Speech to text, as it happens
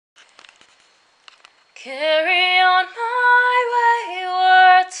Carry on, my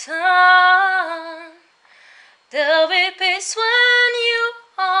wayward son. There'll be peace when you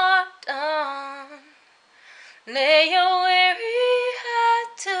are done. Lay your weary head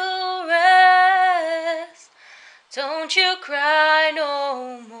to rest. Don't you cry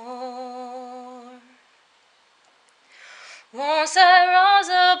no more. Once I rose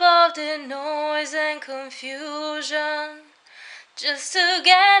above the noise and confusion, just to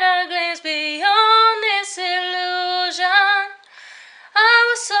get a glimpse beyond this illusion. I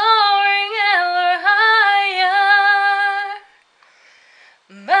was soaring ever higher,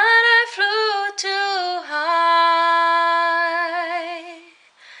 but I flew too high,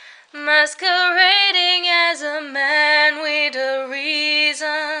 masquerading as a man with a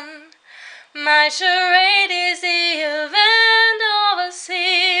reason. My charade is the event of a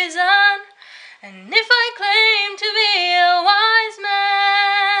season, and if I claim to be a wise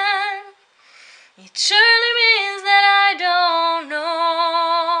man, it surely means that I don't know.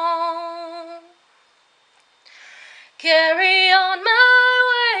 Carry on, my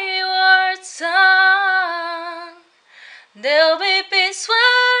wayward son. There'll be peace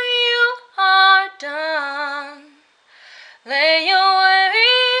when you are done. Lay your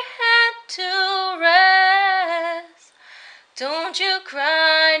weary head to rest. Don't you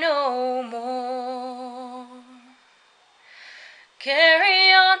cry no more.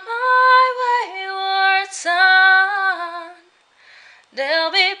 Carry on, my wayward son.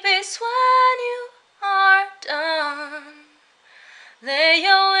 There'll be peace when you are done. Lay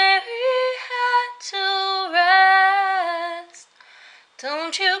your weary head to rest.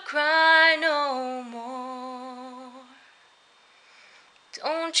 Don't you cry no more.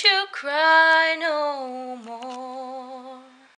 Don't you cry no more.